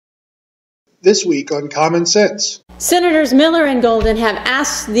this week on Common Sense. Senators Miller and Golden have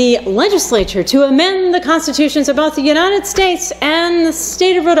asked the legislature to amend the constitutions of both the United States and the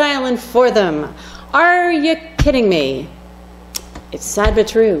state of Rhode Island for them. Are you kidding me? It's sad but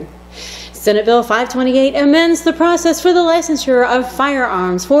true. Senate Bill 528 amends the process for the licensure of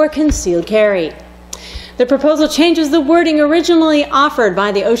firearms for concealed carry. The proposal changes the wording originally offered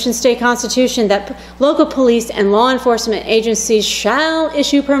by the Ocean State Constitution that local police and law enforcement agencies shall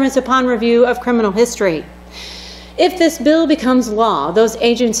issue permits upon review of criminal history. If this bill becomes law, those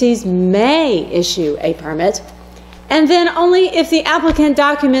agencies may issue a permit, and then only if the applicant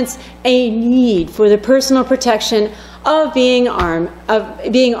documents a need for the personal protection of being armed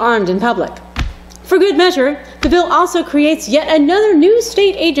in public. For good measure, the bill also creates yet another new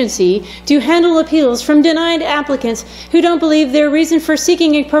state agency to handle appeals from denied applicants who don't believe their reason for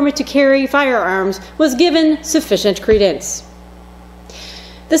seeking a permit to carry firearms was given sufficient credence.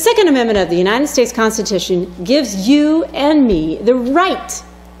 The Second Amendment of the United States Constitution gives you and me the right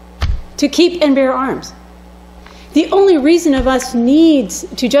to keep and bear arms. The only reason of us needs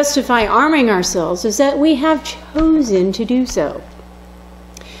to justify arming ourselves is that we have chosen to do so.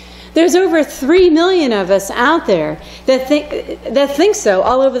 There's over 3 million of us out there that think so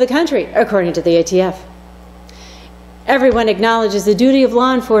all over the country, according to the ATF. Everyone acknowledges the duty of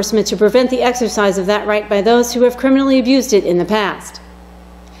law enforcement to prevent the exercise of that right by those who have criminally abused it in the past.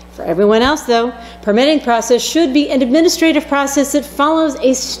 For everyone else, though, permitting process should be an administrative process that follows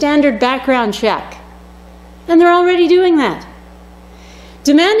a standard background check. And they're already doing that.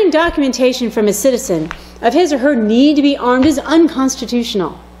 Demanding documentation from a citizen of his or her need to be armed is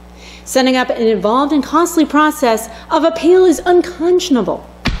unconstitutional. Setting up an involved and costly process of appeal is unconscionable,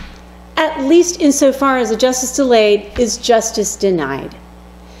 at least insofar as a justice delayed is justice denied.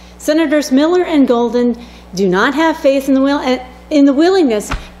 Senators Miller and Golden do not have faith in the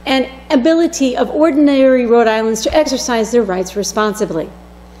willingness and ability of ordinary Rhode Islanders to exercise their rights responsibly.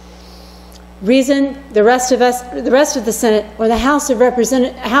 Reason the rest of the Senate or the House of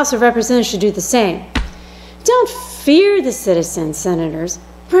Representatives should do the same. Don't fear the citizens, senators.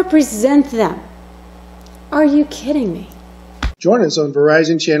 Represent them. Are you kidding me? Join us on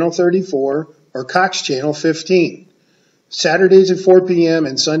Verizon Channel 34 or Cox Channel 15. Saturdays at 4 p.m.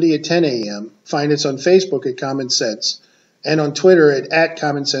 and Sunday at 10 a.m. Find us on Facebook at Common Sense and on Twitter at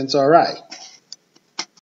CommonSenseRI.